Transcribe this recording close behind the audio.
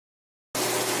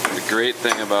The great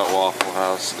thing about Waffle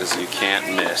House is you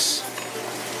can't miss.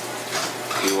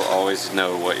 You will always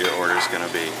know what your order is going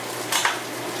to be.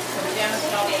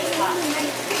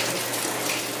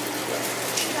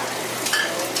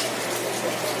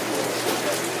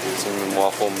 Some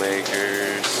waffle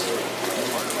makers,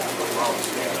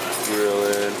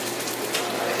 grilling.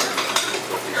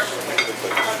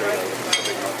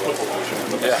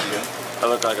 Yeah, I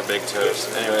look like a big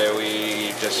toast. Anyway,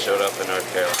 we just showed up in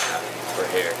North Carolina. We're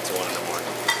here. It's 1 in the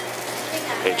morning.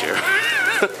 Hey, Drew.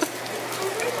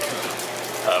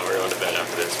 We're going to bed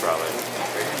after this, probably.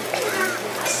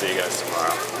 See you guys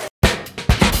tomorrow.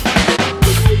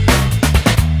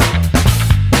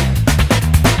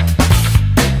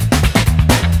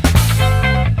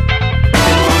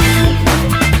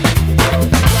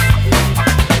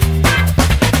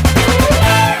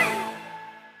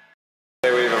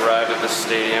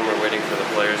 Stadium. We're waiting for the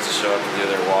players to show up to do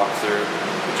their walkthrough.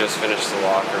 We just finished the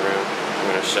locker room. I'm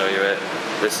going to show you it.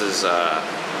 This is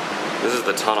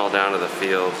the tunnel down to the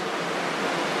field.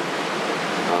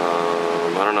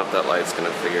 I don't know if that light's going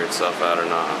to figure itself out or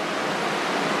not.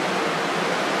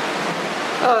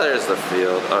 Oh, there's the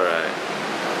field. All right.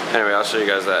 Anyway, I'll show you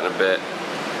guys that in a bit.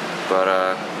 But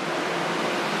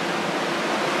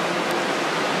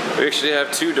we actually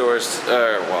have two doors.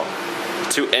 Well,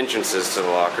 two entrances to the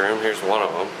locker room. Here's one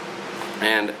of them.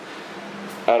 And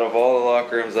out of all the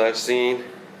locker rooms I've seen,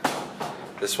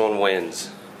 this one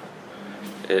wins.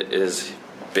 It is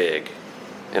big.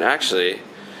 And actually,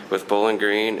 with Bowling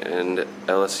Green and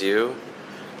LSU,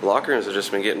 the locker rooms have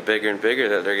just been getting bigger and bigger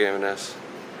that they're giving us.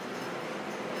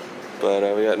 But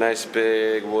we got nice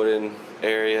big wooden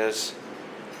areas.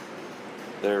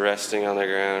 They're resting on the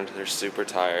ground. They're super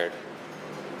tired.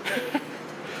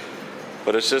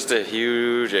 But it's just a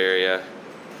huge area.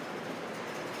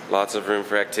 Lots of room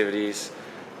for activities.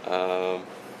 Can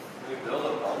we build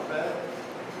a bunk bed?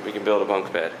 We can build a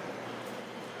bunk bed.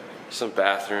 Some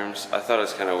bathrooms. I thought it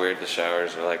was kind of weird the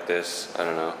showers are like this. I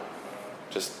don't know.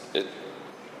 Just, it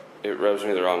rubs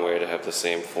me the wrong way to have the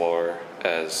same floor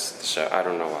as the shower. I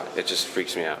don't know why. It just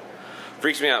freaks me out.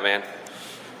 Freaks me out, man.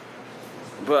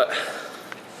 But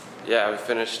yeah, we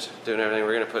finished doing everything.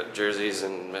 We're going to put jerseys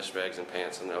and mesh bags and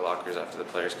pants in their lockers after the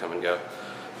players come and go.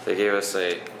 They gave us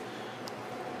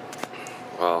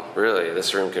well, really,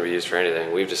 this room can be used for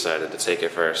anything. We've decided to take it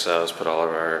for ourselves, put all of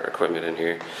our equipment in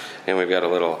here. And we've got a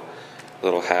little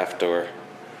half door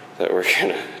that we're going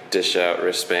to dish out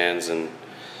wristbands and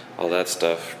all that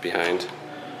stuff behind.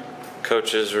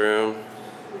 Coach's room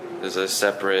is a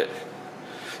separate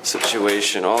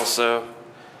situation also.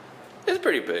 It's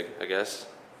pretty big, I guess.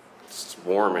 It's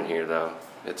warm in here though.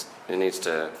 We need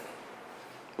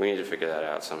to figure that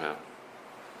out somehow.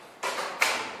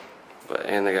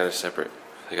 And they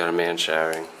got a man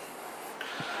showering.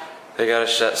 They got a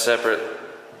separate,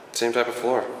 same type of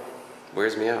floor.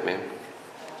 Wears me out, man.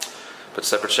 But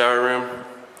separate shower room,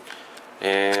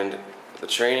 and the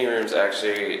training room's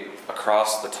actually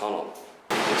across the tunnel.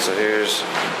 So here's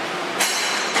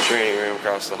the training room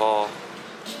across the hall.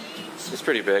 It's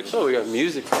pretty big. Oh, we got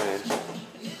music playing.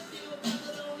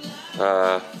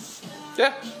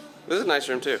 Yeah, this is a nice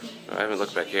room too. I haven't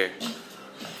looked back here.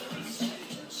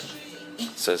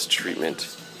 It says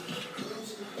treatment.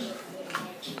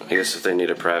 I guess if they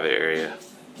need a private area,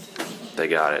 they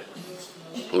got it.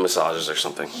 Massages or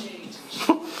something.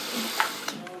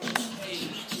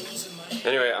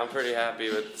 Anyway, I'm pretty happy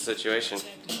with the situation.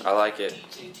 I like it.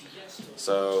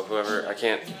 So whoever, I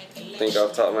can't think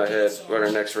off the top of my head what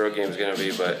our next road game is going to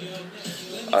be, but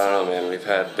I don't know, man. We've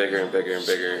had bigger and bigger and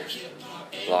bigger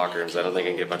locker rooms. I don't think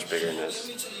it can get much bigger than this.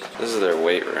 This is their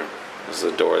weight room. This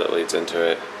is the door that leads into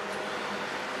it.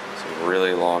 It's a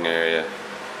really long area.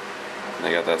 And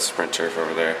they got that sprint turf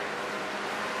over there.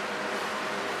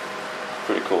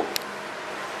 Pretty cool.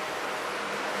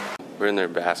 We're in their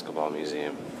basketball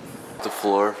museum. The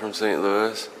floor from St.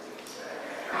 Louis.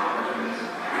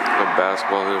 A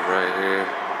basketball hoop right here.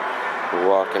 We're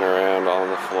walking around on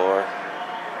the floor.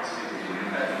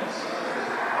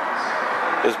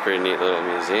 It's a pretty neat little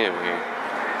museum here.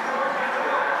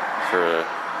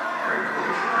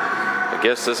 I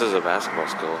guess this is a basketball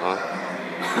school, huh?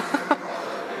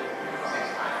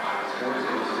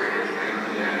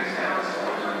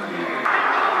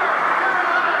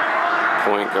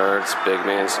 Point guards, big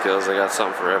man skills. They got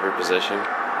something for every position.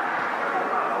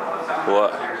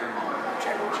 What?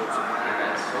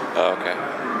 Oh, okay.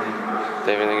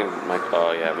 They have anything in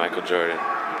oh yeah, Michael Jordan.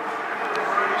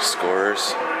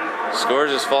 Scorers.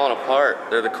 Scorers is falling apart.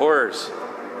 They're the quarters.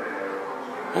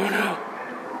 Oh no.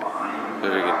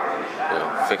 Maybe we could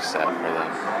fix that for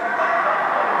them.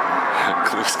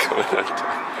 Glue's going on.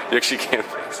 You actually can't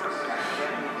fix it.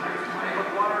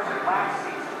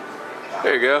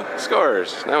 There you go.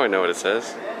 Scores. Now we know what it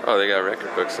says. Oh, they got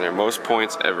record books in there. Most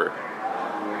points ever.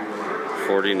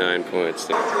 49 points.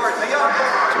 To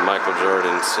Michael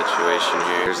Jordan's situation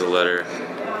here. Here's a letter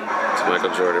to Michael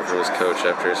Jordan from his coach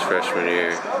after his freshman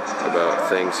year about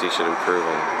things he should improve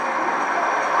on.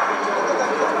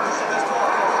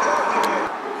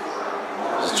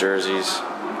 His jerseys.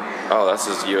 Oh, that's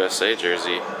his USA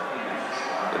jersey.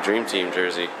 The Dream Team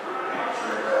jersey.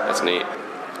 That's neat.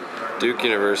 Duke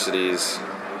University's.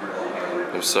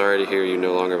 I'm sorry to hear you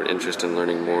no longer have an interest in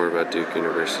learning more about Duke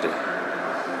University.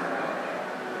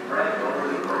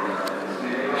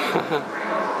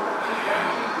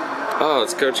 Oh,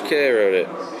 it's Coach K wrote it.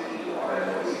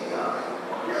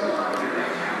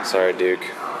 Sorry, Duke.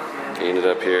 He ended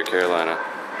up here at Carolina.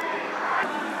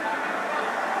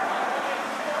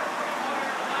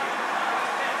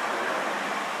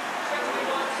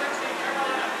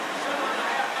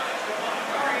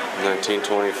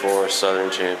 (1924) Southern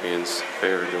champions,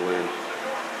 favored to win.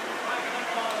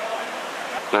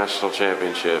 National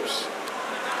championships.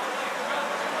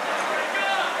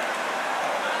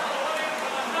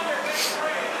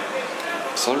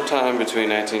 Sometime between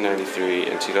 1993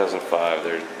 and 2005,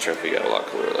 their trophy got a lot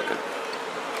cooler looking.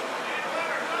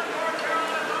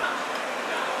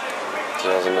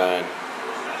 2009.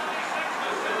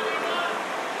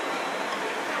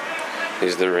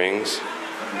 These are the rings.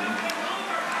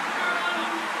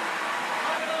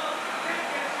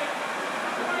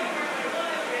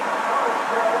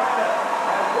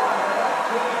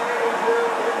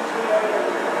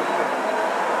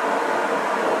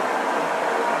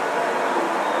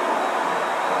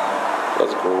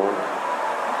 That's cool.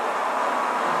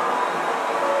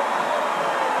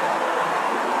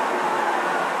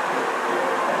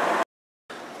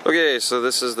 Okay, so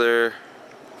this is their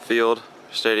field,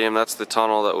 stadium. That's the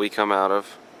tunnel that we come out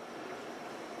of.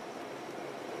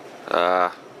 It's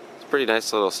a pretty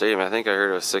nice little stadium. I think I heard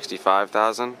it was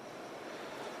 65,000.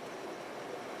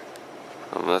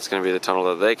 That's going to be the tunnel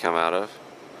that they come out of.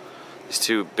 These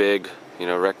two big,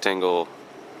 rectangle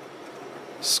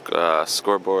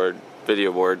scoreboard,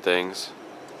 video board things.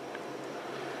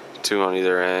 Two on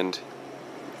either end.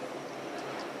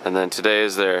 And then today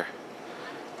is their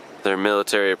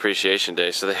military appreciation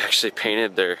day, so they actually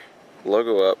painted their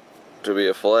logo up to be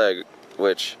a flag,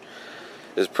 which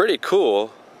is pretty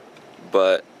cool,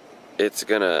 but it's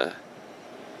gonna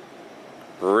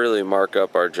really mark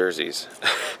up our jerseys.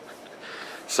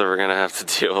 So we're gonna have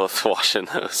to deal with washing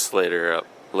those later.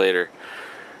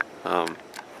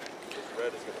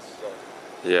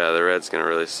 Yeah, the red's gonna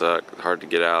really suck. Hard to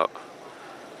get out.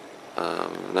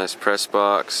 Nice press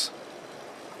box.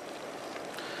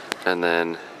 And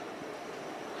then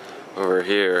over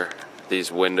here,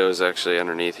 these windows actually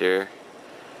underneath here.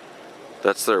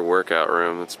 That's their workout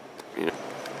room. It's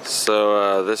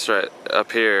So this right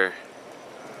up here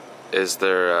is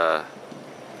their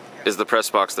is the press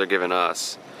box they're giving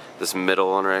us. This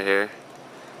middle one right here.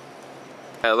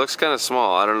 Yeah, it looks kind of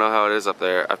small. I don't know how it is up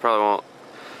there. I probably won't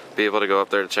be able to go up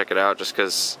there to check it out just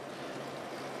because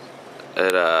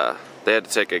they had to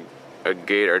take a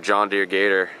gator, a John Deere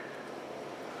gator,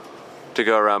 to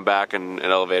go around back and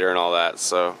an elevator and all that,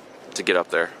 so to get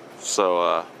up there.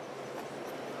 So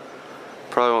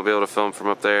probably won't be able to film from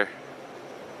up there.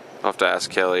 I'll have to ask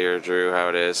Kelly or Drew how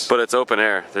it is. But it's open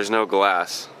air. There's no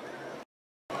glass.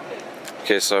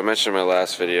 Okay, so I mentioned in my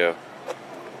last video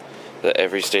that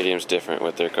every stadium's different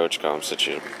with their coach comm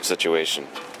situation.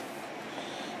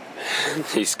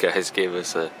 These guys gave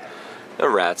us a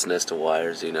rat's nest of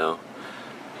wires, and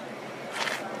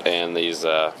these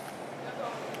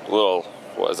little,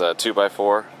 what is that,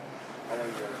 2x4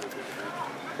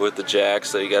 with the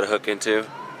jacks that you gotta hook into.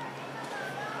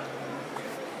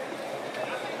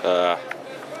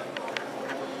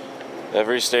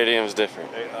 Every stadium's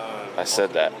different. I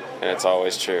said that, and it's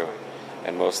always true.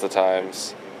 And most of the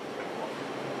times,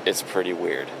 it's pretty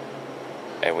weird,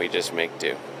 and we just make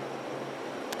do.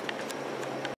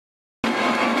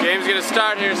 Game's gonna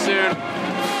start here soon.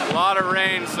 A lot of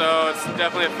rain, so it's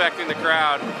definitely affecting the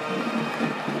crowd.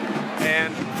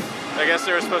 And I guess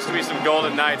there was supposed to be some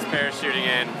Golden Knights parachuting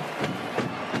in.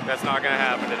 That's not gonna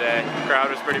happen today. The crowd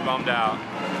was pretty bummed out.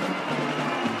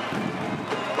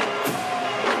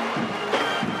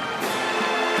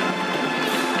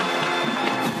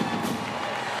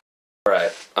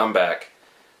 Alright, I'm back.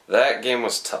 That game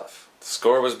was tough. The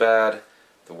score was bad,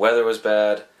 the weather was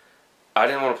bad. I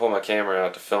didn't want to pull my camera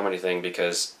out to film anything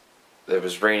because it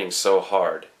was raining so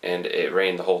hard, and it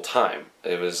rained the whole time.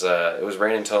 It was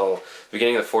raining until the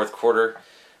beginning of the fourth quarter,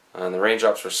 and the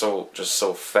raindrops were just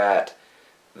so fat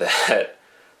that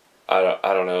I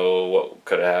don't know what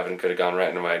could have happened. Could have gone right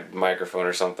into my microphone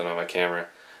or something on my camera.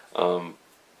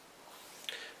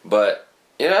 But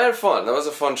yeah, I had fun. That was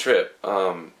a fun trip.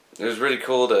 It was really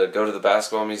cool to go to the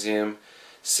basketball museum,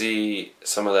 see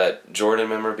some of that Jordan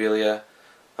memorabilia,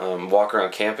 walk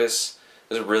around campus.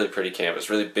 It was a really pretty campus,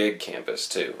 really big campus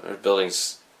too. There's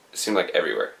buildings, it seemed like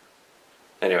everywhere.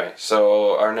 Anyway,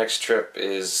 so our next trip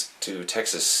is to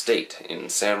Texas State in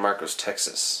San Marcos,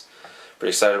 Texas.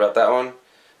 Pretty excited about that one.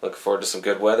 Looking forward to some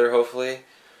good weather, hopefully.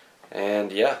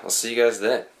 And yeah, I'll see you guys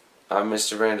then. I'm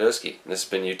Mr. Brandoski, and this has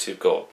been YouTube Gold.